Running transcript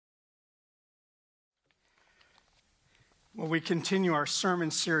Well, we continue our sermon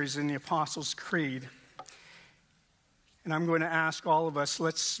series in the Apostles' Creed. And I'm going to ask all of us,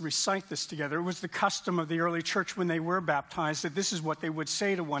 let's recite this together. It was the custom of the early church when they were baptized that this is what they would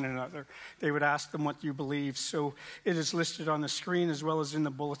say to one another. They would ask them what you believe. So it is listed on the screen as well as in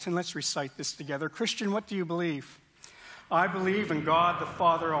the bulletin. Let's recite this together. Christian, what do you believe? I believe in God the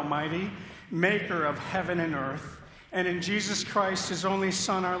Father Almighty, maker of heaven and earth, and in Jesus Christ, his only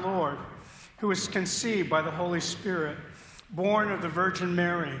Son, our Lord, who was conceived by the Holy Spirit, born of the Virgin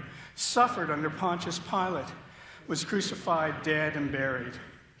Mary, suffered under Pontius Pilate, was crucified, dead, and buried.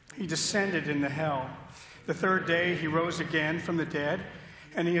 He descended into hell. The third day he rose again from the dead,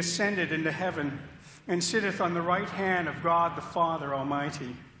 and he ascended into heaven, and sitteth on the right hand of God the Father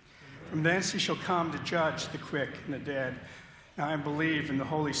Almighty. From thence he shall come to judge the quick and the dead. Now I believe in the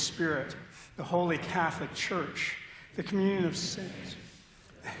Holy Spirit, the holy Catholic Church, the communion of sins,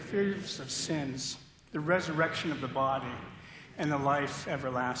 the forgiveness of sins, the resurrection of the body, and the life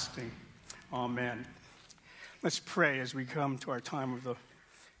everlasting. Amen. Let's pray as we come to our time of the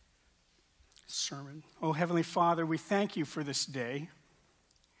sermon. Oh, Heavenly Father, we thank you for this day,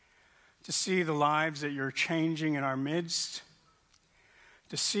 to see the lives that you're changing in our midst,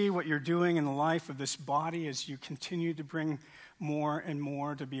 to see what you're doing in the life of this body as you continue to bring more and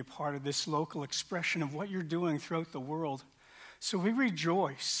more to be a part of this local expression of what you're doing throughout the world. So we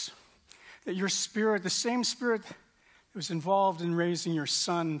rejoice that your Spirit, the same Spirit that was involved in raising your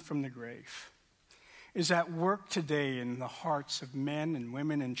Son from the grave, is at work today in the hearts of men and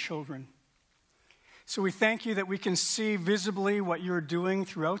women and children. So we thank you that we can see visibly what you're doing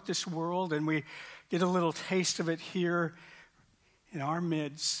throughout this world, and we get a little taste of it here in our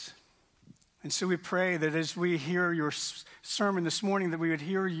midst. And so we pray that as we hear your sermon this morning, that we would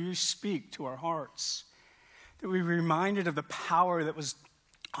hear you speak to our hearts, that we be reminded of the power that was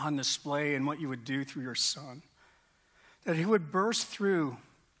on display and what you would do through your Son, that he would burst through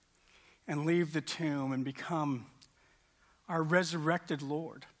and leave the tomb and become our resurrected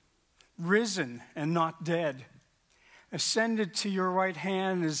Lord, risen and not dead, ascended to your right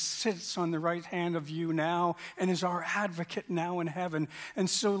hand, as sits on the right hand of you now, and is our advocate now in heaven. And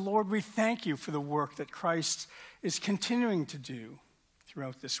so, Lord, we thank you for the work that Christ is continuing to do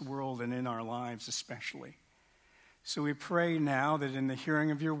throughout this world and in our lives especially. So we pray now that in the hearing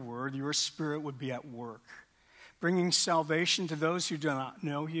of your word, your Spirit would be at work, bringing salvation to those who do not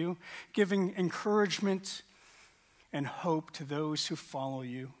know you, giving encouragement and hope to those who follow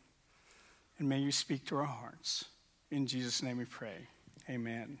you. And may you speak to our hearts. In Jesus' name we pray.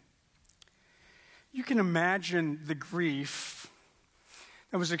 Amen. You can imagine the grief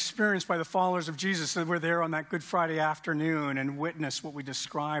that was experienced by the followers of Jesus that were there on that Good Friday afternoon and witnessed what we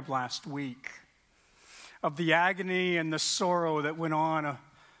described last week, of the agony and the sorrow that went on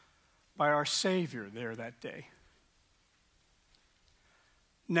by our Savior there that day.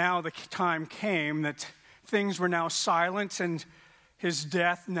 Now the time came that things were now silent, and his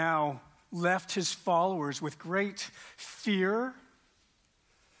death now left his followers with great fear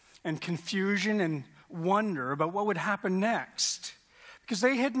and confusion and wonder about what would happen next, because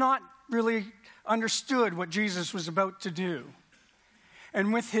they had not really understood what Jesus was about to do.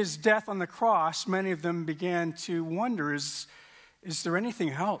 And with his death on the cross, many of them began to wonder, is there anything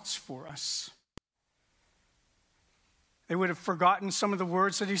else for us? They would have forgotten some of the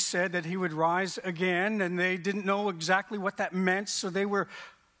words that he said, that he would rise again, and they didn't know exactly what that meant, so they were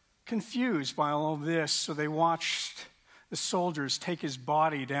confused by all of this. So they watched the soldiers take his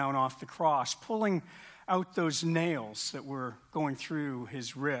body down off the cross, pulling out those nails that were going through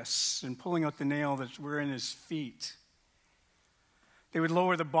his wrists and pulling out the nail that were in his feet. They would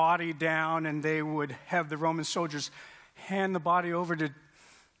lower the body down, and they would have the Roman soldiers hand the body over to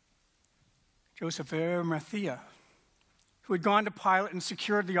Joseph of Arimathea, who had gone to Pilate and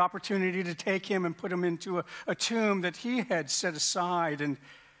secured the opportunity to take him and put him into a tomb that he had set aside. And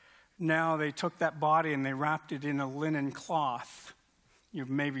now they took that body and they wrapped it in a linen cloth. You've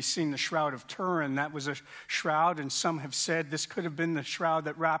maybe seen the Shroud of Turin. That was a shroud, and some have said this could have been the shroud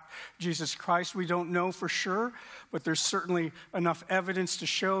that wrapped Jesus Christ. We don't know for sure, but there's certainly enough evidence to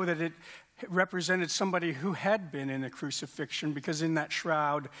show that it represented somebody who had been in a crucifixion, because in that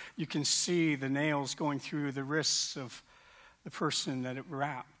shroud you can see the nails going through the wrists of the person that it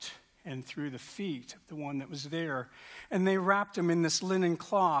wrapped and through the feet of the one that was there. And they wrapped him in this linen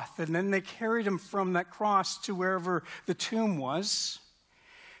cloth, and then they carried him from that cross to wherever the tomb was.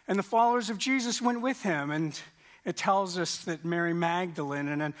 And the followers of Jesus went with him, and it tells us that Mary Magdalene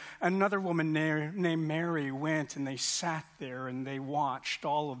and another woman named Mary went, and they sat there and they watched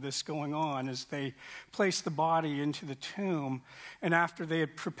all of this going on as they placed the body into the tomb. And after they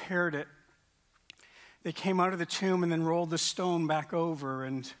had prepared it, They came out of the tomb and then rolled the stone back over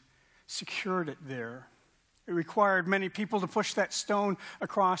and secured it there. It required many people to push that stone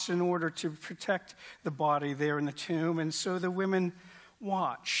across in order to protect the body there in the tomb. And so the women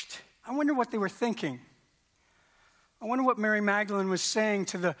watched. I wonder what they were thinking. I wonder what Mary Magdalene was saying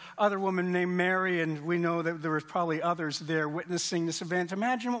to the other woman named Mary, and we know that there were probably others there witnessing this event.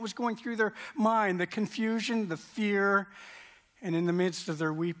 Imagine what was going through their mind, the confusion, the fear, and in the midst of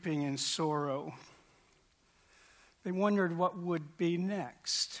their weeping and sorrow, they wondered what would be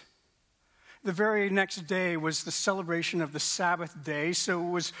next. The very next day was the celebration of the Sabbath day, so it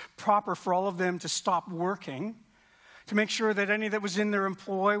was proper for all of them to stop working, to make sure that any that was in their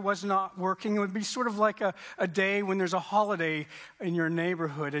employ was not working. It would be sort of like a day when there's a holiday in your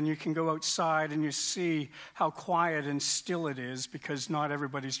neighborhood and you can go outside and you see how quiet and still it is because not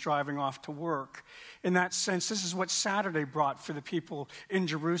everybody's driving off to work. In that sense, this is what Saturday brought for the people in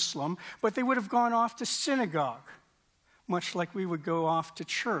Jerusalem, but they would have gone off to synagogue, much like we would go off to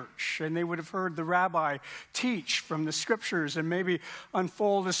church, and they would have heard the rabbi teach from the scriptures and maybe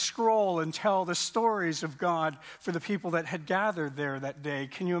unfold a scroll and tell the stories of God for the people that had gathered there that day.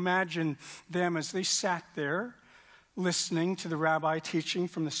 Can you imagine them as they sat there listening to the rabbi teaching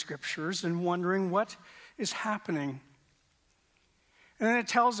from the scriptures and wondering what is happening? And then it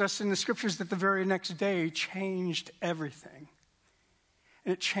tells us in the scriptures that the very next day changed everything.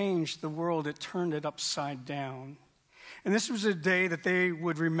 It changed the world. It turned it upside down. And this was a day that they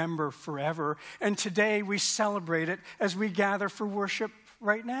would remember forever. And today we celebrate it as we gather for worship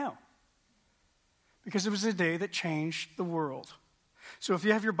right now. Because it was a day that changed the world. So if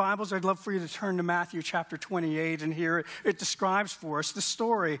you have your Bibles, I'd love for you to turn to Matthew chapter 28. And here it describes for us the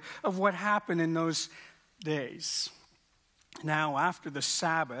story of what happened in those days. Now, after the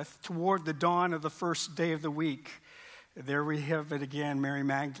Sabbath, toward the dawn of the first day of the week, there we have it again. Mary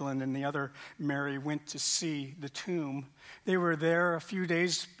Magdalene and the other Mary went to see the tomb. They were there a few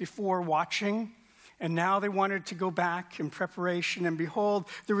days before watching, and now they wanted to go back in preparation. And behold,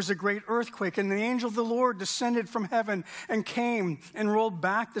 there was a great earthquake, and the angel of the Lord descended from heaven and came and rolled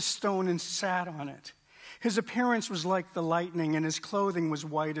back the stone and sat on it. His appearance was like the lightning, and his clothing was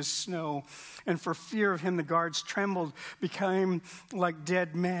white as snow. And for fear of him, the guards trembled, became like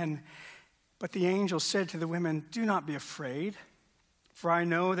dead men. But the angel said to the women, "Do not be afraid, for I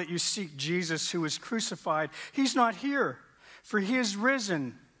know that you seek Jesus who was crucified. He's not here, for he is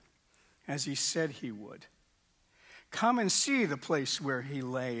risen, as he said he would. Come and see the place where he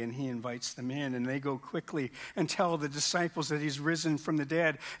lay." And he invites them in, and they go quickly and tell the disciples that he's risen from the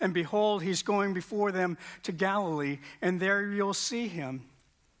dead. And behold, he's going before them to Galilee, and there you'll see him.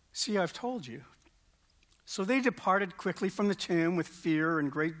 See, I've told you. So they departed quickly from the tomb with fear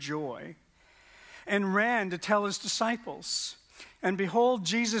and great joy, and ran to tell his disciples. And behold,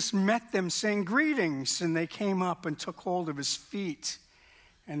 Jesus met them, saying, "Greetings." And they came up and took hold of his feet,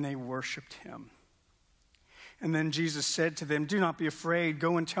 and they worshiped him. And then Jesus said to them, "Do not be afraid.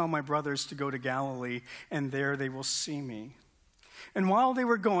 Go and tell my brothers to go to Galilee, and there they will see me." And while they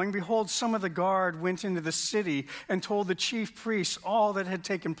were going, behold, some of the guard went into the city and told the chief priests all that had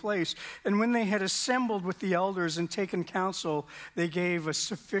taken place. And when they had assembled with the elders and taken counsel, they gave a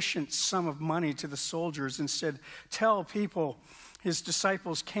sufficient sum of money to the soldiers and said, "Tell people his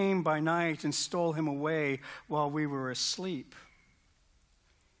disciples came by night and stole him away while we were asleep.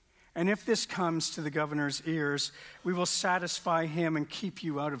 And if this comes to the governor's ears, we will satisfy him and keep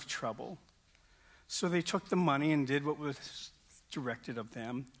you out of trouble." So they took the money and did what was directed of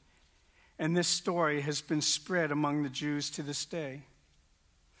them. And this story has been spread among the Jews to this day.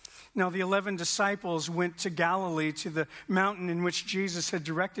 Now the 11 disciples went to Galilee, to the mountain in which Jesus had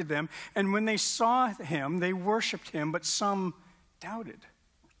directed them. And when they saw him, they worshiped him, but some doubted.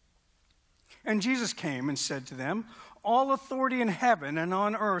 And Jesus came and said to them, "All authority in heaven and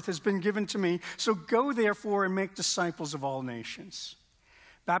on earth has been given to me. So go therefore and make disciples of all nations,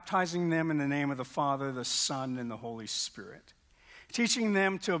 baptizing them in the name of the Father, the Son, and the Holy Spirit, teaching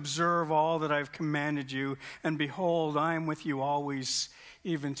them to observe all that I've commanded you. And behold, I am with you always,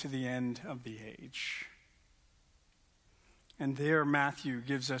 even to the end of the age." And there Matthew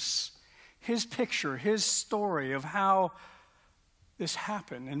gives us his picture, his story of how this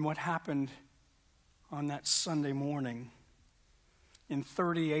happened and what happened on that Sunday morning in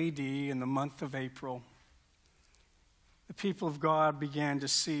 30 AD in the month of April. The people of God began to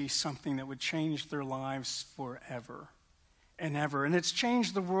see something that would change their lives forever and ever. And it's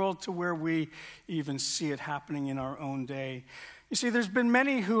changed the world to where we even see it happening in our own day. You see, there's been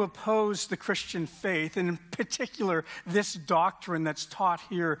many who oppose the Christian faith, and in particular, this doctrine that's taught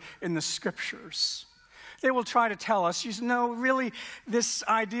here in the Scriptures. They will try to tell us, really, this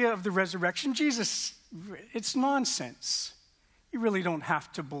idea of the resurrection, Jesus, it's nonsense. You really don't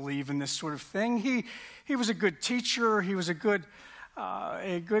have to believe in this sort of thing. He was a good teacher. He was a good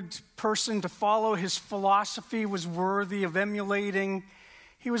person to follow. His philosophy was worthy of emulating.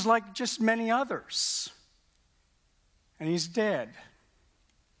 He was like just many others. And he's dead.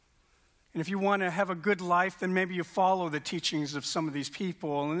 And if you want to have a good life, then maybe you follow the teachings of some of these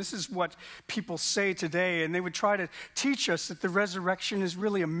people. And this is what people say today. And they would try to teach us that the resurrection is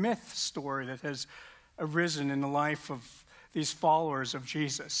really a myth story that has arisen in the life of these followers of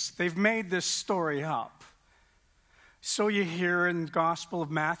Jesus. They've made this story up. So you hear in the Gospel of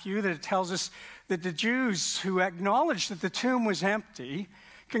Matthew that it tells us that the Jews who acknowledged that the tomb was empty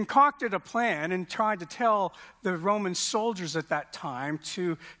concocted a plan and tried to tell the Roman soldiers at that time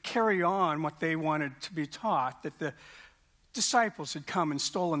to carry on what they wanted to be taught, that the disciples had come and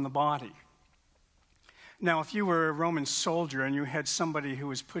stolen the body. Now, if you were a Roman soldier and you had somebody who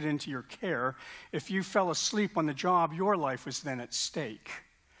was put into your care, if you fell asleep on the job, your life was then at stake.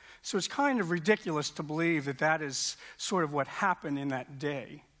 So it's kind of ridiculous to believe that that is sort of what happened in that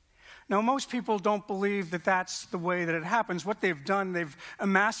day. Now, most people don't believe that that's the way that it happens. What they've done, they've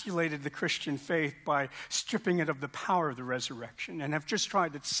emasculated the Christian faith by stripping it of the power of the resurrection and have just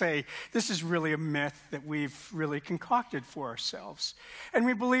tried to say, this is really a myth that we've really concocted for ourselves. And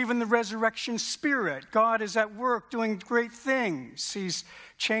we believe in the resurrection spirit. God is at work doing great things. He's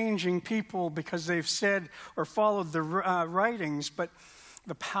changing people because they've said or followed the writings, but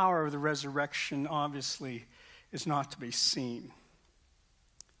the power of the resurrection obviously is not to be seen.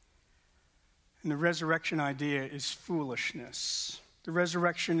 And the resurrection idea is foolishness. The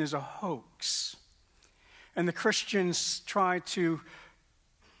resurrection is a hoax. And the Christians try to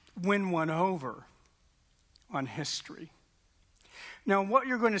win one over on history. Now, what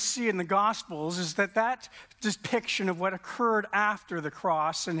you're going to see in the Gospels is that depiction of what occurred after the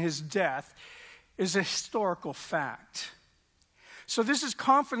cross and his death is a historical fact. So this is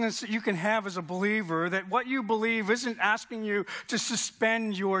confidence that you can have as a believer, that what you believe isn't asking you to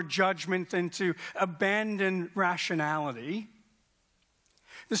suspend your judgment and to abandon rationality.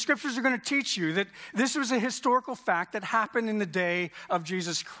 The scriptures are going to teach you that this was a historical fact that happened in the day of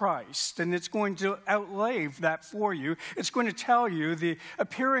Jesus Christ, and it's going to outlay that for you. It's going to tell you the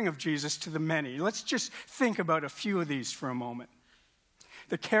appearing of Jesus to the many. Let's just think about a few of these for a moment.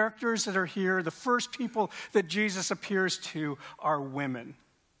 The characters that are here, the first people that Jesus appears to are women.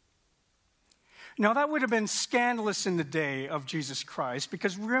 Now, that would have been scandalous in the day of Jesus Christ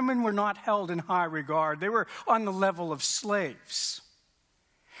because women were not held in high regard. They were on the level of slaves.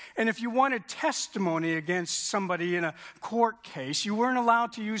 And if you wanted testimony against somebody in a court case, you weren't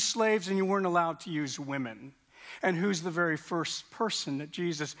allowed to use slaves and you weren't allowed to use women. And who's the very first person that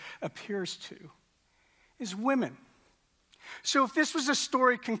Jesus appears to? Is women. So if this was a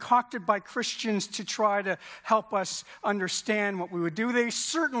story concocted by Christians to try to help us understand what we would do, they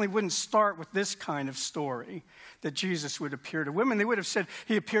certainly wouldn't start with this kind of story, that Jesus would appear to women. They would have said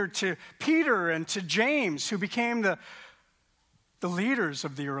he appeared to Peter and to James, who became the leaders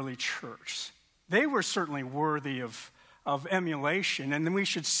of the early church. They were certainly worthy of emulation, and then we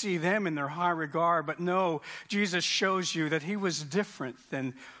should see them in their high regard. But no, Jesus shows you that he was different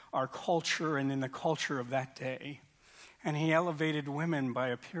than our culture and in the culture of that day. And he elevated women by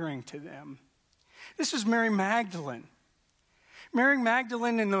appearing to them. This is Mary Magdalene. Mary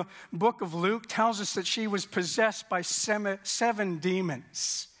Magdalene in the book of Luke tells us that she was possessed by 7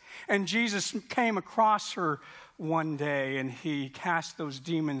 demons. And Jesus came across her one day and he cast those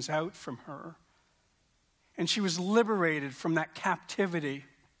demons out from her. And she was liberated from that captivity.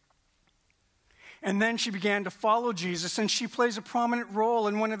 And then she began to follow Jesus, and she plays a prominent role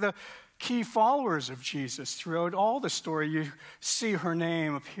in one of the key followers of Jesus. Throughout all the story, you see her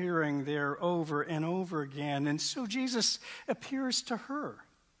name appearing there over and over again. And so Jesus appears to her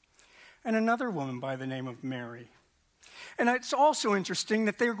and another woman by the name of Mary. And it's also interesting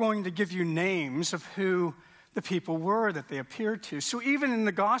that they're going to give you names of who the people were that they appeared to. So even in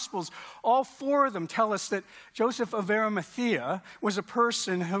the Gospels, all 4 of them tell us that Joseph of Arimathea was a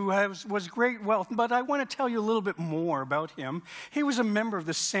person who was great wealth. But I want to tell you a little bit more about him. He was a member of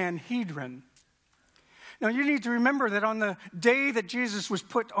the Sanhedrin. Now you need to remember that on the day that Jesus was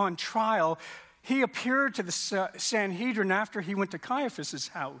put on trial, he appeared to the Sanhedrin after he went to Caiaphas'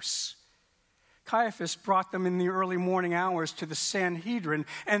 house. Caiaphas brought them in the early morning hours to the Sanhedrin,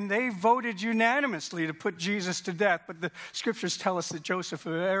 and they voted unanimously to put Jesus to death. But the scriptures tell us that Joseph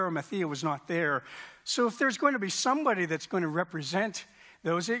of Arimathea was not there. So if there's going to be somebody that's going to represent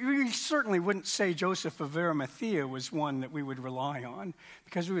We certainly wouldn't say Joseph of Arimathea was one that we would rely on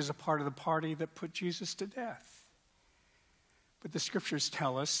because he was a part of the party that put Jesus to death. But the scriptures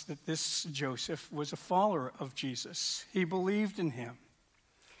tell us that this Joseph was a follower of Jesus. He believed in him.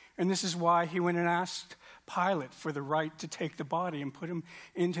 And this is why he went and asked Pilate for the right to take the body and put him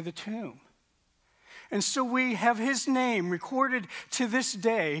into the tomb. And so we have his name recorded to this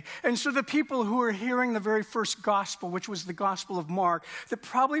day. And so the people who are hearing the very first gospel, which was the Gospel of Mark, that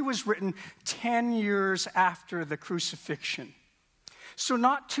probably was written 10 years after the crucifixion. So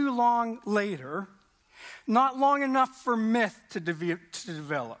not too long later, not long enough for myth to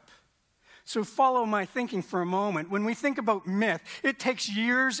develop. So follow my thinking for a moment. When we think about myth, it takes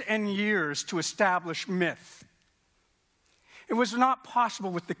years and years to establish myth. It was not possible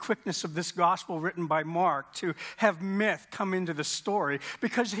with the quickness of this gospel written by Mark to have myth come into the story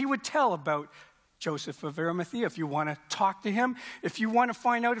because he would tell about Joseph of Arimathea. If you want to talk to him, if you want to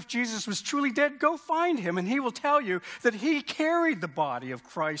find out if Jesus was truly dead, go find him, and he will tell you that he carried the body of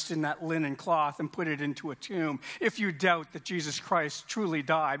Christ in that linen cloth and put it into a tomb if you doubt that Jesus Christ truly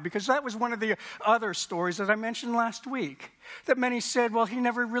died, because that was one of the other stories that I mentioned last week, that many said, well, he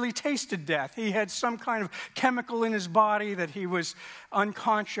never really tasted death. He had some kind of chemical in his body that he was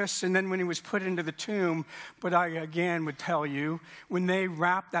unconscious, and then when he was put into the tomb. But I, again, would tell you, when they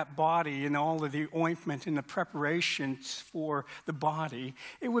wrapped that body in all of the ointment and the preparations for the body,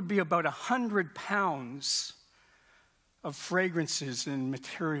 it would be about 100 pounds of fragrances and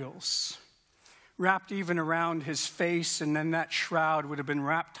materials wrapped even around his face, and then that shroud would have been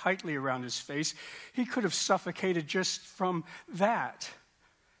wrapped tightly around his face. He could have suffocated just from that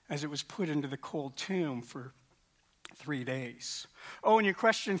as it was put into the cold tomb for 3 days. Oh, and you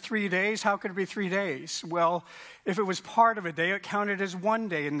question 3 days? How could it be 3 days? Well, if it was part of a day, it counted as 1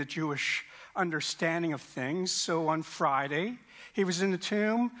 day in the Jewish understanding of things. So on Friday, he was in the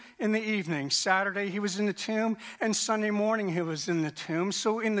tomb in the evening. Saturday, he was in the tomb. And Sunday morning, he was in the tomb.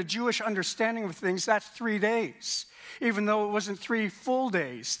 So in the Jewish understanding of things, that's 3 days. Even though it wasn't 3 full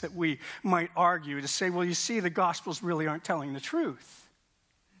days that we might argue to say, well, you see, the Gospels really aren't telling the truth.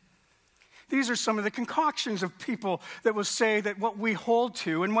 These are some of the concoctions of people that will say that what we hold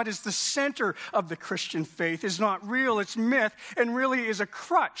to and what is the center of the Christian faith is not real, it's myth, and really is a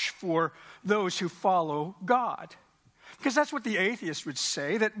crutch for those who follow God. Because that's what the atheist would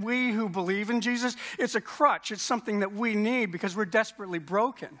say, that we who believe in Jesus, it's a crutch. It's something that we need because we're desperately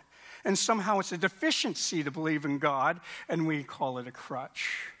broken. And somehow it's a deficiency to believe in God, and we call it a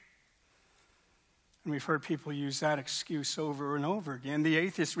crutch. And we've heard people use that excuse over and over again. The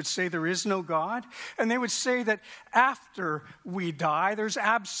atheist would say there is no God, and they would say that after we die, there's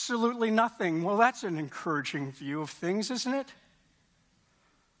absolutely nothing. Well, that's an encouraging view of things, isn't it?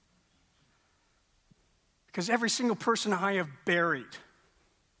 Because every single person I have buried,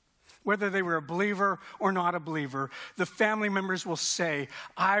 whether they were a believer or not a believer, the family members will say,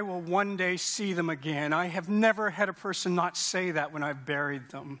 I will one day see them again. I have never had a person not say that when I've buried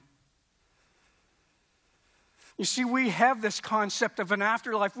them. You see, we have this concept of an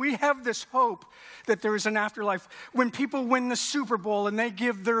afterlife. We have this hope that there is an afterlife. When people win the Super Bowl and they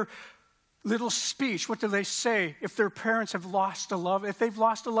give their little speech, what do they say? If their parents have lost a loved, if they've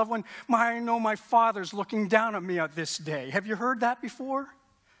lost a loved one, I know my Father's looking down at me at this day. Have you heard that before?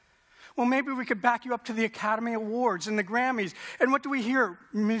 Well, maybe we could back you up to the Academy Awards and the Grammys. And what do we hear?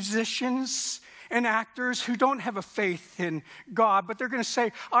 Musicians and actors who don't have a faith in God, but they're going to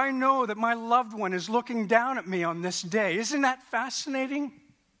say, I know that my loved one is looking down at me on this day. Isn't that fascinating?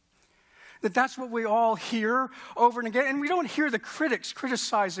 That's what we all hear over and again. And we don't hear the critics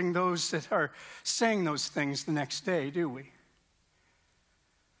criticizing those that are saying those things the next day, do we?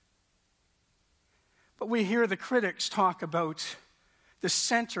 But we hear the critics talk about the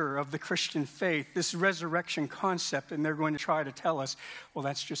center of the Christian faith, this resurrection concept, and they're going to try to tell us, well,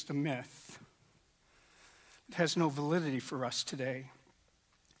 that's just a myth. It has no validity for us today.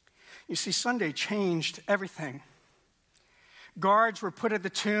 You see, Sunday changed everything. Guards were put at the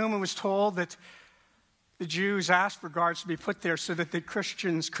tomb and was told that the Jews asked for guards to be put there so that the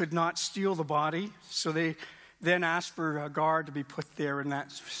Christians could not steal the body. So they then asked for a guard to be put there in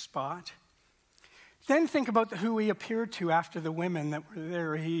that spot. Then think about who he appeared to after the women that were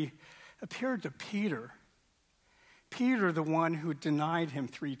there. He appeared to Peter. Peter, the one who denied him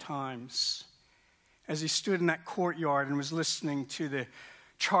 3 times. As he stood in that courtyard and was listening to the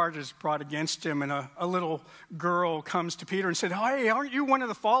charges brought against him, and a little girl comes to Peter and said, hey, aren't you one of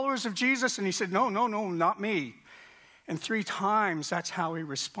the followers of Jesus? And he said, no, not me. And 3 times, that's how he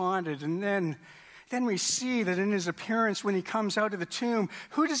responded. And then we see that in his appearance, when he comes out of the tomb,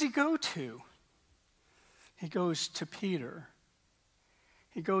 who does he go to? He goes to Peter.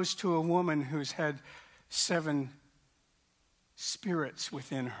 He goes to a woman who's had 7 spirits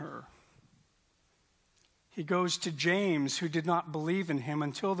within her. He goes to James, who did not believe in him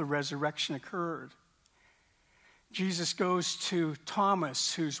until the resurrection occurred. Jesus goes to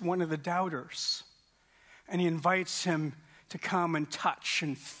Thomas, who's one of the doubters, and he invites him to come and touch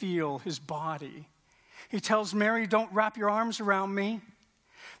and feel his body. He tells Mary, don't wrap your arms around me,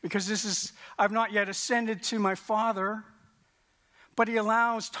 because I've not yet ascended to my Father. But he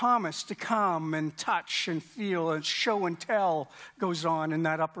allows Thomas to come and touch and feel, and show and tell goes on in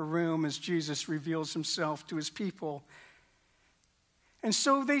that upper room as Jesus reveals himself to his people. And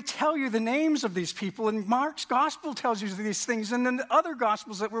so they tell you the names of these people, and Mark's gospel tells you these things, and then the other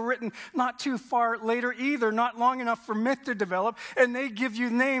gospels that were written not too far later either, not long enough for myth to develop, and they give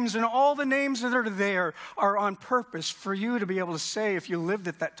you names, and all the names that are there are on purpose for you to be able to say, if you lived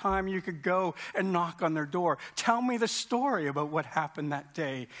at that time, you could go and knock on their door. Tell me the story about what happened that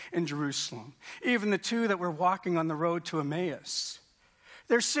day in Jerusalem. Even the 2 that were walking on the road to Emmaus.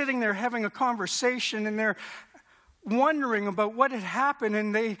 They're sitting there having a conversation, and they're wondering about what had happened,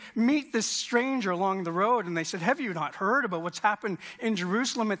 and they meet this stranger along the road, and they said, have you not heard about what's happened in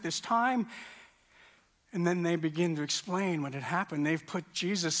Jerusalem at this time? And then they begin to explain what had happened. They've put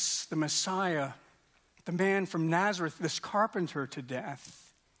Jesus, the Messiah, the man from Nazareth, this carpenter, to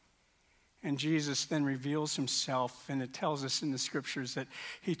death. And Jesus then reveals himself, and it tells us in the scriptures that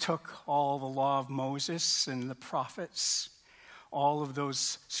he took all the law of Moses and the prophets, all of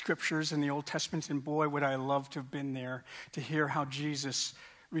those scriptures in the Old Testament, and boy, would I love to have been there to hear how Jesus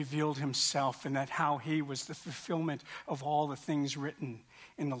revealed himself, and that how he was the fulfillment of all the things written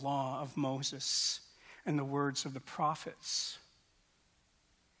in the law of Moses and the words of the prophets.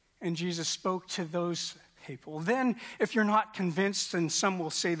 And Jesus spoke to those people. Then, if you're not convinced, and some will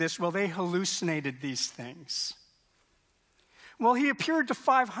say this, well, they hallucinated these things. Well, he appeared to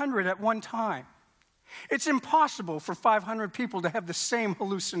 500 at one time. It's impossible for 500 people to have the same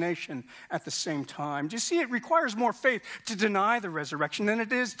hallucination at the same time. Do you see, it requires more faith to deny the resurrection than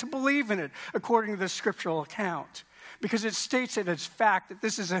it is to believe in it, according to the scriptural account. Because it states it as fact that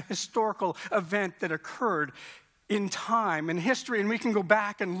this is a historical event that occurred in time, in history, and we can go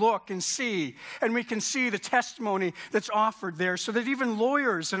back and look and see, and we can see the testimony that's offered there, so that even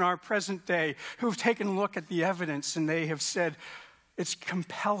lawyers in our present day who've taken a look at the evidence, and they have said, it's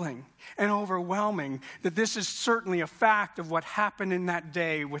compelling and overwhelming that this is certainly a fact of what happened in that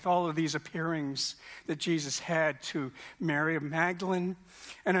day with all of these appearings that Jesus had to Mary of Magdalene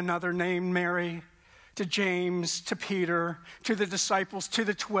and another named Mary, to James, to Peter, to the disciples, to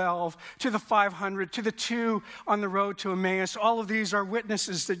the 12, to the 500, to the 2 on the road to Emmaus. All of these are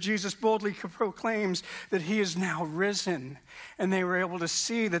witnesses that Jesus boldly proclaims that he is now risen. And they were able to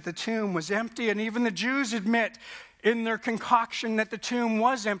see that the tomb was empty, and even the Jews admit in their concoction that the tomb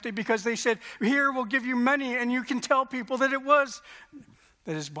was empty, because they said, here, we'll give you money and you can tell people that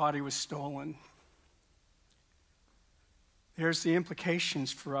that his body was stolen. There's the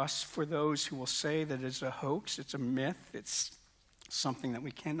implications for us, for those who will say that it's a hoax, it's a myth, it's something that we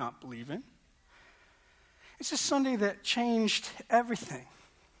cannot believe in. It's a Sunday that changed everything.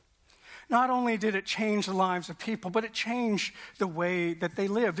 Not only did it change the lives of people, but it changed the way that they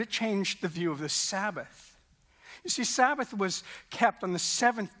lived. It changed the view of the Sabbath. You see, Sabbath was kept on the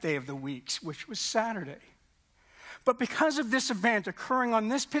 7th day of the week, which was Saturday. But because of this event occurring on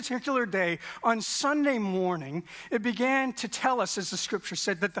this particular day, on Sunday morning, it began to tell us, as the scripture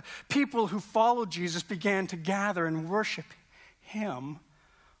said, that the people who followed Jesus began to gather and worship him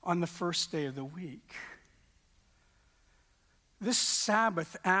on the first day of the week. This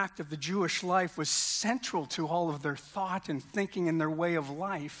Sabbath act of the Jewish life was central to all of their thought and thinking and their way of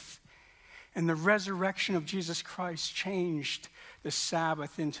life. And the resurrection of Jesus Christ changed the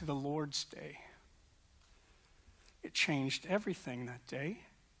Sabbath into the Lord's Day. It changed everything that day.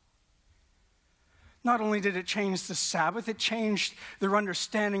 Not only did it change the Sabbath, it changed their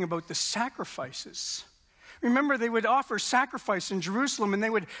understanding about the sacrifices. Remember, they would offer sacrifice in Jerusalem, and they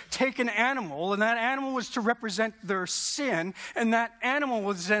would take an animal, and that animal was to represent their sin, and that animal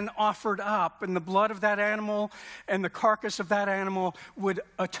was then offered up, and the blood of that animal and the carcass of that animal would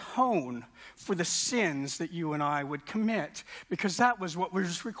atone for the sins that you and I would commit, because that was what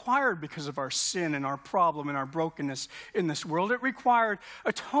was required because of our sin and our problem and our brokenness in this world. It required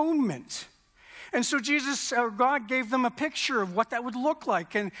atonement. And so God gave them a picture of what that would look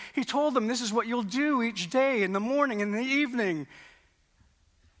like. And he told them, this is what you'll do each day, in the morning and the evening.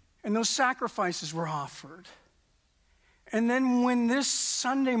 And those sacrifices were offered. And then when this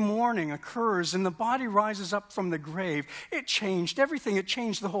Sunday morning occurs and the body rises up from the grave, it changed everything. It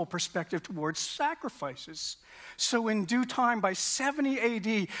changed the whole perspective towards sacrifices. So in due time, by 70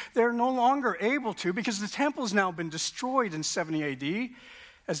 AD, they're no longer able to, because the temple's now been destroyed in 70 AD,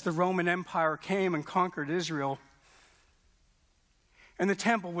 as the Roman Empire came and conquered Israel. And the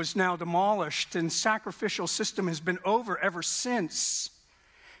temple was now demolished, and sacrificial system has been over ever since.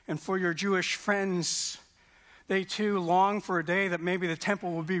 And for your Jewish friends, they too long for a day that maybe the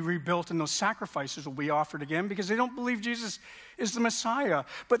temple will be rebuilt and those sacrifices will be offered again, because they don't believe Jesus is the Messiah.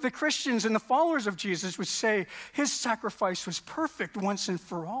 But the Christians and the followers of Jesus would say his sacrifice was perfect once and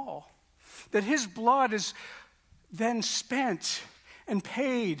for all, that his blood is then spent and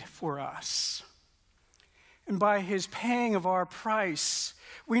paid for us. And by his paying of our price,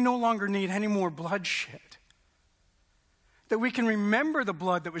 we no longer need any more bloodshed. That we can remember the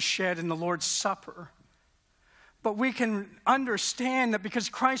blood that was shed in the Lord's Supper. But we can understand that because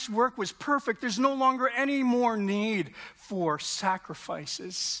Christ's work was perfect, there's no longer any more need for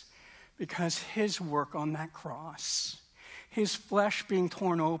sacrifices, because his work on that cross, his flesh being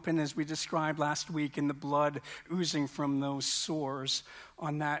torn open, as we described last week, and the blood oozing from those sores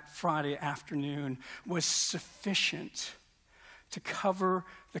on that Friday afternoon, was sufficient to cover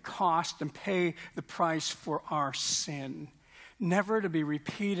the cost and pay the price for our sin, never to be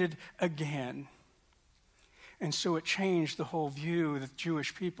repeated again. And so it changed the whole view that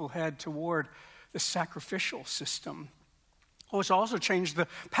Jewish people had toward the sacrificial system. Oh, it's also changed the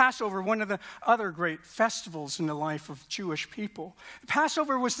Passover, one of the other great festivals in the life of Jewish people. The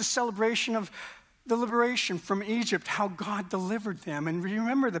Passover was the celebration of the liberation from Egypt, how God delivered them. And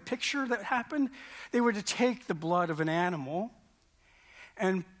remember the picture that happened? They were to take the blood of an animal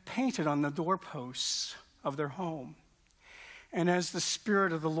and paint it on the doorposts of their home. And as the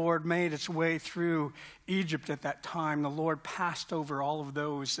Spirit of the Lord made its way through Egypt at that time, the Lord passed over all of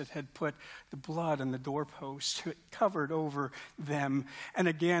those that had put the blood on the doorposts. It covered over them. And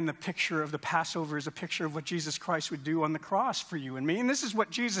again, the picture of the Passover is a picture of what Jesus Christ would do on the cross for you and me. And this is what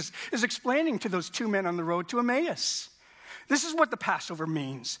Jesus is explaining to those two men on the road to Emmaus. This is what the Passover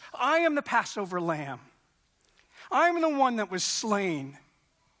means. I am the Passover lamb. I am the one that was slain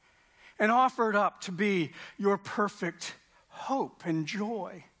and offered up to be your perfect hope and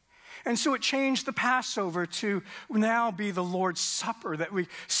joy. And so it changed the Passover to now be the Lord's Supper, that we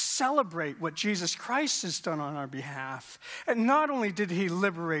celebrate what Jesus Christ has done on our behalf. And not only did he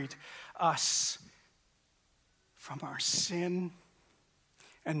liberate us from our sin,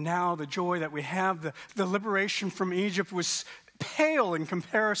 and now the joy that we have, the liberation from Egypt was pale in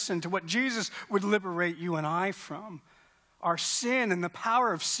comparison to what Jesus would liberate you and I from. Our sin and the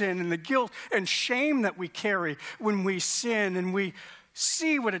power of sin and the guilt and shame that we carry when we sin, and we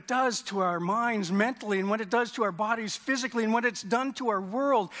see what it does to our minds mentally and what it does to our bodies physically and what it's done to our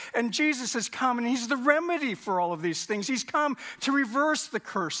world. And Jesus has come, and he's the remedy for all of these things. He's come to reverse the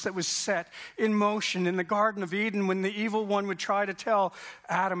curse that was set in motion in the Garden of Eden when the evil one would try to tell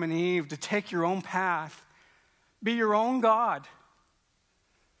Adam and Eve to take your own path, be your own God,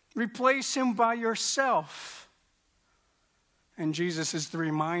 replace him by yourself. And Jesus is the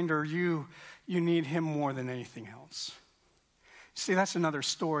reminder you need him more than anything else. See, that's another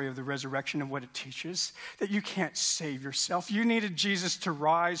story of the resurrection, of what it teaches, that you can't save yourself. You needed Jesus to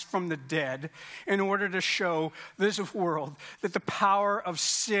rise from the dead in order to show this world that the power of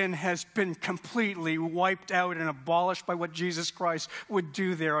sin has been completely wiped out and abolished by what Jesus Christ would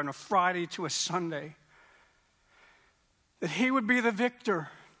do there on a Friday to a Sunday. That he would be the victor.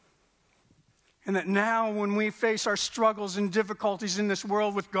 And that now when we face our struggles and difficulties in this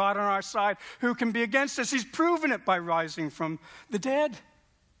world with God on our side, who can be against us? He's proven it by rising from the dead.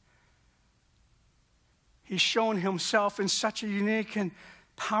 He's shown himself in such a unique and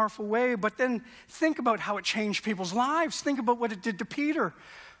powerful way. But then think about how it changed people's lives. Think about what it did to Peter.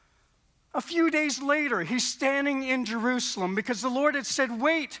 A few days later, he's standing in Jerusalem because the Lord had said,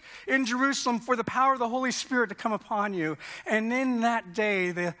 wait in Jerusalem for the power of the Holy Spirit to come upon you. And in that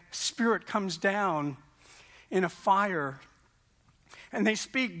day, the Spirit comes down in a fire. And they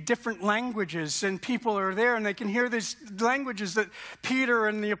speak different languages, and people are there, and they can hear these languages that Peter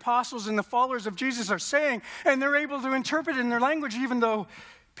and the apostles and the followers of Jesus are saying, and they're able to interpret it in their language, even though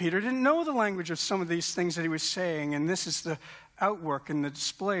Peter didn't know the language of some of these things that he was saying. And this is the outwork and the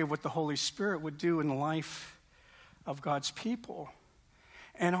display of what the Holy Spirit would do in the life of God's people.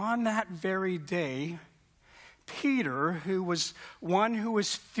 And on that very day, Peter, who was one who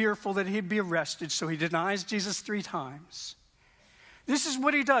was fearful that he'd be arrested, so he denies Jesus 3 times, This is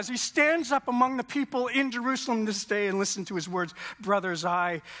what he does. He stands up among the people in Jerusalem this day and listen to his words. Brothers,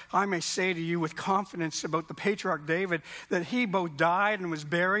 I may say to you with confidence about the patriarch David that he both died and was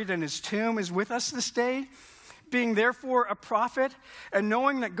buried, and his tomb is with us this day. Being therefore a prophet, and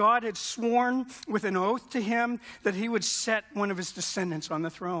knowing that God had sworn with an oath to him that he would set one of his descendants on the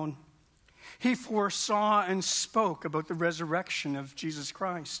throne, he foresaw and spoke about the resurrection of Jesus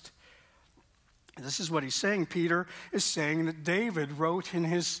Christ. This is what he's saying. Peter is saying that David wrote in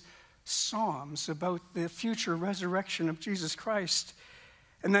his Psalms about the future resurrection of Jesus Christ,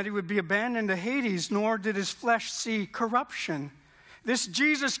 and that he would be abandoned to Hades, nor did his flesh see corruption. This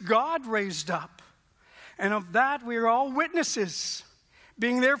Jesus God raised up, and of that we are all witnesses.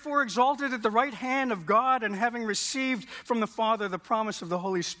 Being therefore exalted at the right hand of God, and having received from the Father the promise of the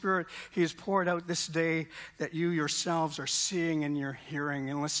Holy Spirit, he has poured out this day that you yourselves are seeing and you're hearing.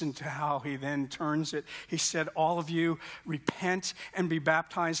 And listen to how he then turns it. He said, all of you repent and be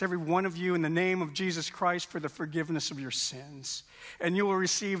baptized, every one of you, in the name of Jesus Christ for the forgiveness of your sins. And you will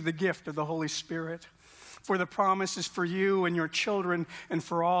receive the gift of the Holy Spirit. For the promise is for you and your children and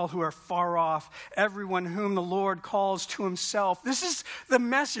for all who are far off, everyone whom the Lord calls to himself. This is the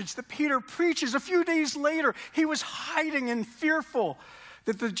message that Peter preaches. A few days later, he was hiding and fearful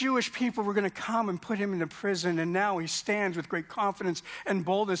that the Jewish people were going to come and put him into prison. And now he stands with great confidence and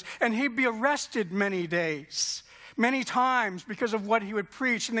boldness. And he'd be arrested many times because of what he would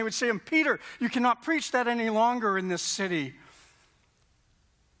preach. And they would say to him, Peter, you cannot preach that any longer in this city.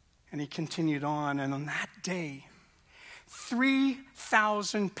 And he continued on, and on that day,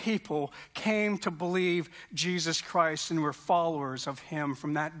 3,000 people came to believe Jesus Christ and were followers of him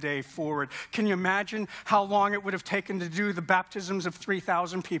from that day forward. Can you imagine how long it would have taken to do the baptisms of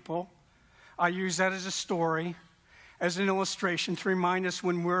 3,000 people? I use that as a story, as an illustration to remind us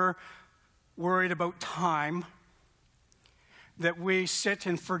when we're worried about time, that we sit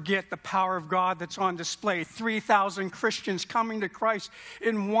and forget the power of God that's on display. 3,000 Christians coming to Christ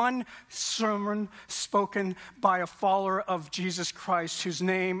in one sermon spoken by a follower of Jesus Christ whose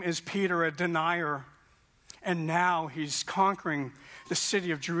name is Peter, a denier. And now he's conquering the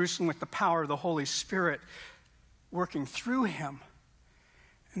city of Jerusalem with the power of the Holy Spirit working through him.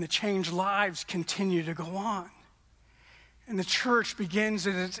 And the changed lives continue to go on. And the church begins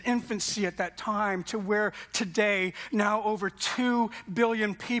in its infancy at that time to where today, now over 2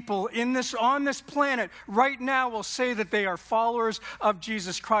 billion people on this planet right now will say that they are followers of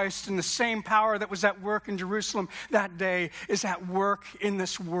Jesus Christ. And the same power that was at work in Jerusalem that day is at work in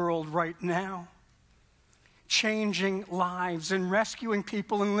this world right now. Changing lives and rescuing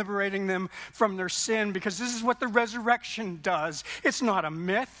people and liberating them from their sin, because this is what the resurrection does. It's not a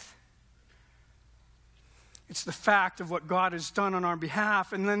myth. It's the fact of what God has done on our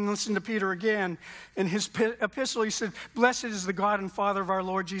behalf. And then listen to Peter again. In his epistle, he said, blessed is the God and Father of our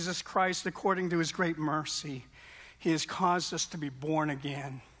Lord Jesus Christ, according to his great mercy. He has caused us to be born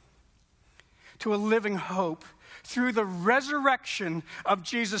again to a living hope through the resurrection of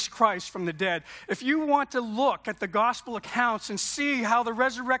Jesus Christ from the dead. If you want to look at the gospel accounts and see how the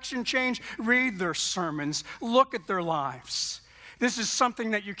resurrection changed, read their sermons, look at their lives. This is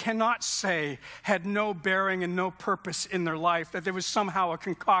something that you cannot say had no bearing and no purpose in their life, that there was somehow a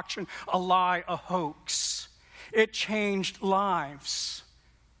concoction, a lie, a hoax. It changed lives.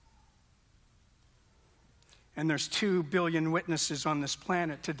 And there's 2 billion witnesses on this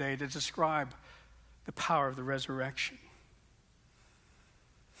planet today to describe the power of the resurrection.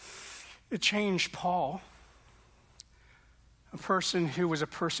 It changed Paul, a person who was a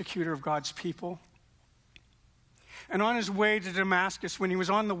persecutor of God's people. And on his way to Damascus, when he was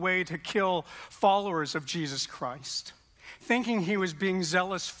on the way to kill followers of Jesus Christ, thinking he was being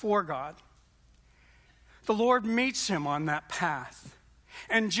zealous for God, the Lord meets him on that path.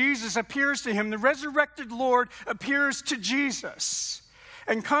 And Jesus appears to him. The resurrected Lord appears to Jesus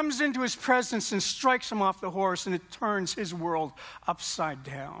and comes into his presence and strikes him off the horse, and it turns his world upside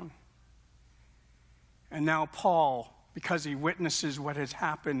down. And now Paul, because he witnesses what has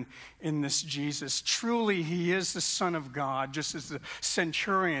happened in this Jesus. Truly, he is the Son of God, just as the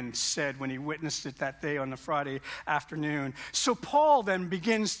centurion said when he witnessed it that day on the Friday afternoon. So Paul then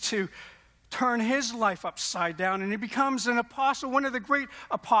begins to turn his life upside down, and he becomes an apostle, one of the great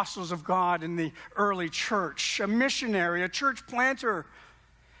apostles of God in the early church, a missionary, a church planter.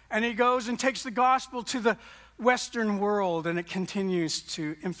 And he goes and takes the gospel to the Western world, and it continues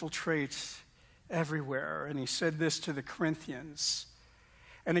to infiltrate everywhere. And he said this to the Corinthians.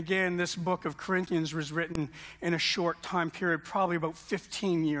 And again, this book of Corinthians was written in a short time period, probably about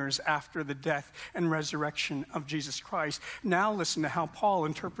 15 years after the death and resurrection of Jesus Christ. Now listen to how Paul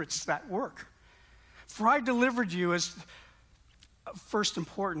interprets that work. For I delivered you as first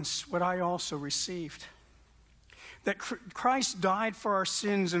importance, what I also received. That Christ died for our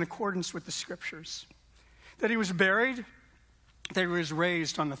sins in accordance with the Scriptures. That he was buried, that he was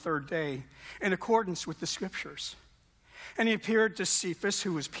raised on the third day in accordance with the Scriptures. And he appeared to Cephas,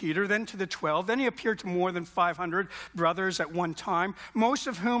 who was Peter, then to the 12. Then he appeared to more than 500 brothers at one time, most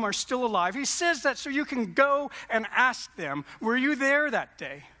of whom are still alive. He says that so you can go and ask them, were you there that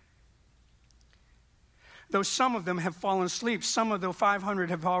day? Though some of them have fallen asleep, some of the 500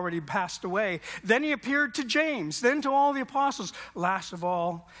 have already passed away. Then he appeared to James, then to all the apostles. Last of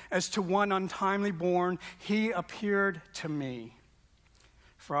all, as to one untimely born, he appeared to me.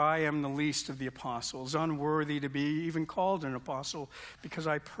 For I am the least of the apostles, unworthy to be even called an apostle, because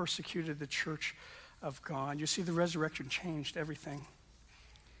I persecuted the church of God. You see, the resurrection changed everything.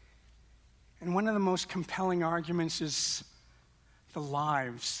 And one of the most compelling arguments is the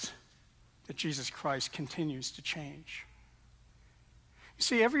lives that Jesus Christ continues to change. You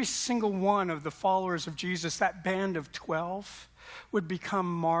see, every single one of the followers of Jesus, that band of 12, would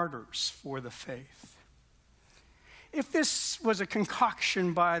become martyrs for the faith. If this was a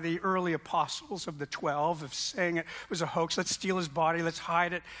concoction by the early apostles of the 12, of saying it was a hoax, let's steal his body, let's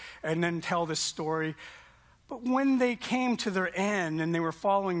hide it, and then tell this story. But when they came to their end and they were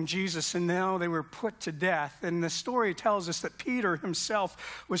following Jesus and now they were put to death, and the story tells us that Peter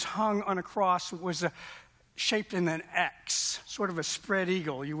himself was hung on a cross, was shaped in an X, sort of a spread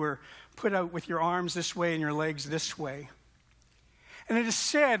eagle. You were put out with your arms this way and your legs this way. And it is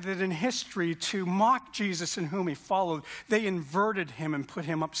said that in history, to mock Jesus in whom he followed, they inverted him and put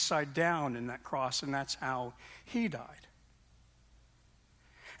him upside down in that cross, and that's how he died.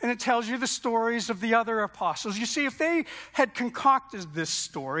 And it tells you the stories of the other apostles. You see, if they had concocted this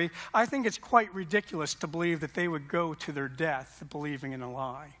story, I think it's quite ridiculous to believe that they would go to their death believing in a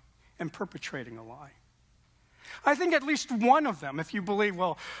lie and perpetrating a lie. I think at least one of them, if you believe,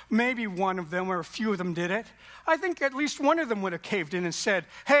 well, maybe one of them or a few of them did it, I think at least one of them would have caved in and said,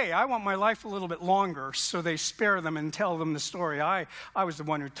 hey, I want my life a little bit longer, so they spare them and tell them the story. I was the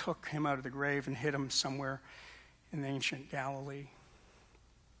one who took him out of the grave and hid him somewhere in ancient Galilee.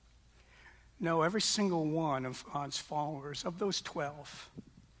 No, every single one of God's followers, of those 12,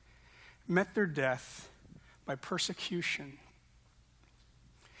 met their death by persecution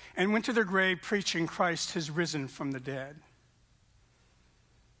and went to their grave preaching Christ has risen from the dead.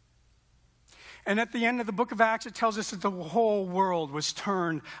 And at the end of the book of Acts, it tells us that the whole world was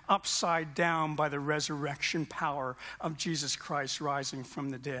turned upside down by the resurrection power of Jesus Christ rising from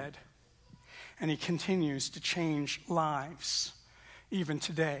the dead. And he continues to change lives even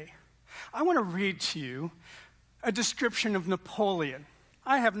today. I want to read to you a description of Napoleon.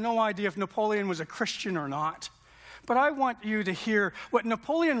 I have no idea if Napoleon was a Christian or not. But I want you to hear what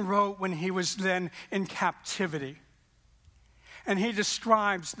Napoleon wrote when he was then in captivity. And he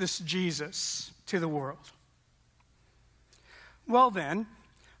describes this Jesus to the world. Well then,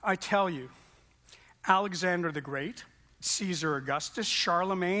 I tell you, Alexander the Great, Caesar Augustus,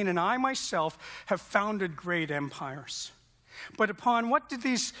 Charlemagne, and I myself have founded great empires. But upon what did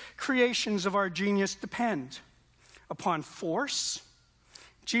these creations of our genius depend? Upon force?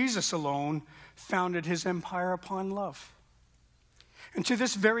 Jesus alone founded his empire upon love. And to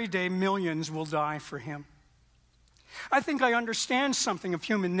this very day, millions will die for him. I think I understand something of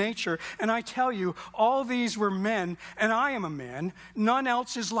human nature, and I tell you, all these were men, and I am a man. None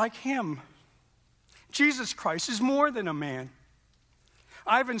else is like him. Jesus Christ is more than a man.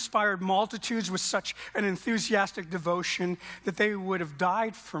 I've inspired multitudes with such an enthusiastic devotion that they would have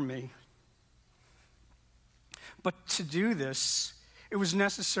died for me. But to do this, it was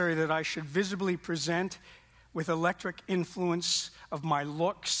necessary that I should visibly present with electric influence of my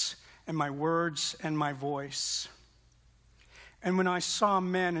looks and my words and my voice. And when I saw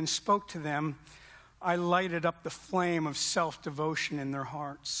men and spoke to them, I lighted up the flame of self-devotion in their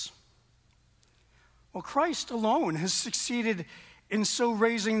hearts. Well, Christ alone has succeeded in so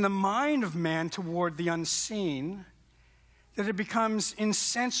raising the mind of man toward the unseen that it becomes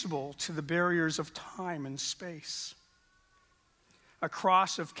insensible to the barriers of time and space.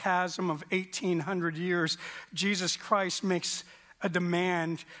 Across a chasm of 1,800 years, Jesus Christ makes a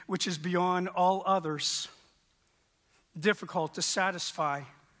demand which is beyond all others, difficult to satisfy.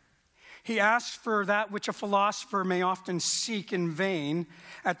 He asks for that which a philosopher may often seek in vain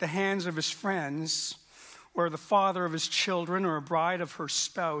at the hands of his friends, or the father of his children, or a bride of her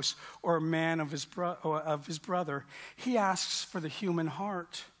spouse, or a man of his brother. He asks for the human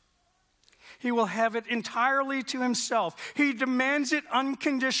heart. He will have it entirely to himself. He demands it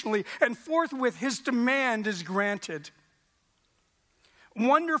unconditionally, and forthwith his demand is granted.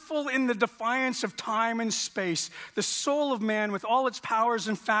 Wonderful in the defiance of time and space, the soul of man with all its powers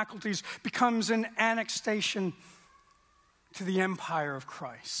and faculties becomes an annexation to the empire of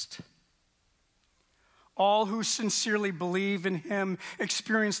Christ. All who sincerely believe in him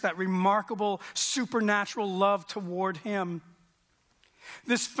experience that remarkable supernatural love toward him.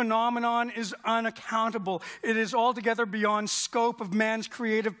 This phenomenon is unaccountable. It is altogether beyond scope of man's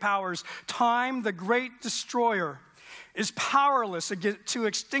creative powers. Time, the great destroyer, is powerless to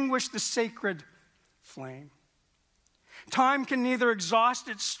extinguish the sacred flame. Time can neither exhaust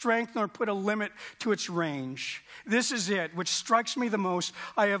its strength nor put a limit to its range. This is it, which strikes me the most.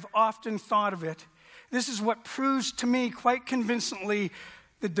 I have often thought of it. This is what proves to me quite convincingly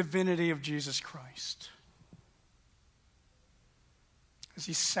the divinity of Jesus Christ. As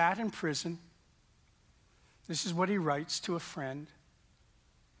he sat in prison, this is what he writes to a friend.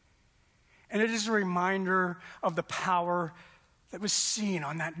 And it is a reminder of the power that was seen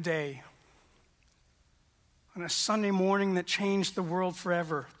on that day, on a Sunday morning that changed the world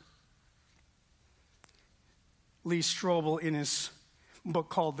forever. Lee Strobel, in his book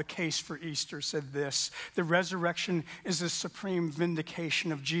called The Case for Easter, said this: the resurrection is the supreme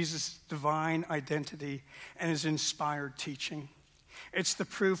vindication of Jesus' divine identity and his inspired teaching. It's the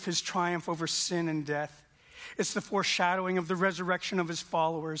proof his triumph over sin and death. It's the foreshadowing of the resurrection of his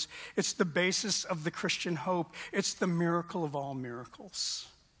followers. It's the basis of the Christian hope. It's the miracle of all miracles.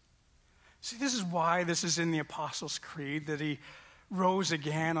 See, this is why this is in the Apostles' Creed, that he rose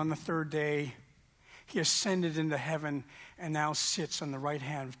again on the third day. He ascended into heaven and now sits on the right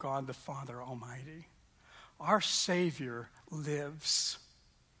hand of God the Father Almighty. Our Savior lives,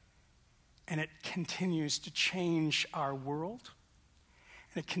 and it continues to change our world,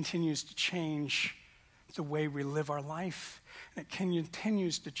 and it continues to change the way we live our life, and it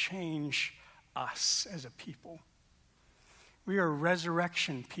continues to change us as a people. We are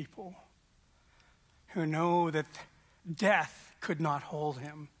resurrection people who know that death could not hold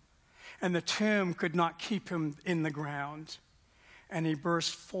him, and the tomb could not keep him in the ground, and he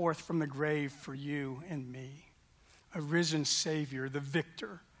burst forth from the grave for you and me, a risen Savior, the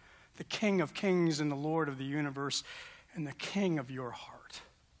victor, the King of kings and the Lord of the universe, and the King of your heart.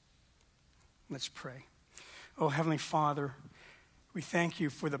 Let's pray. Oh, Heavenly Father, we thank you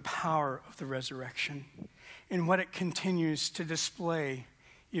for the power of the resurrection and what it continues to display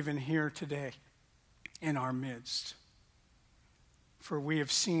even here today in our midst. For we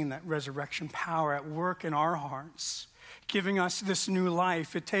have seen that resurrection power at work in our hearts, giving us this new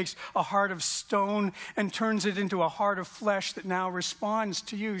life. It takes a heart of stone and turns it into a heart of flesh that now responds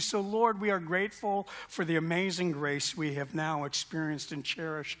to you. So, Lord, we are grateful for the amazing grace we have now experienced and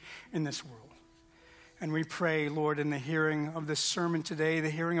cherished in this world. And we pray, Lord, in the hearing of this sermon today, the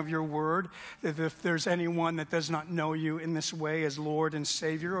hearing of your word, that if there's anyone that does not know you in this way as Lord and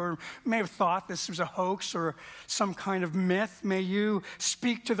Savior, or may have thought this was a hoax or some kind of myth, may you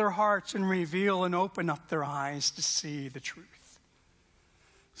speak to their hearts and reveal and open up their eyes to see the truth,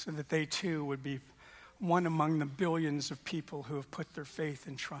 so that they too would be one among the billions of people who have put their faith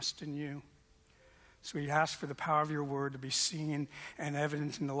and trust in you. So we ask for the power of your word to be seen and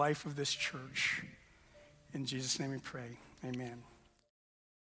evident in the life of this church. In Jesus' name we pray. Amen.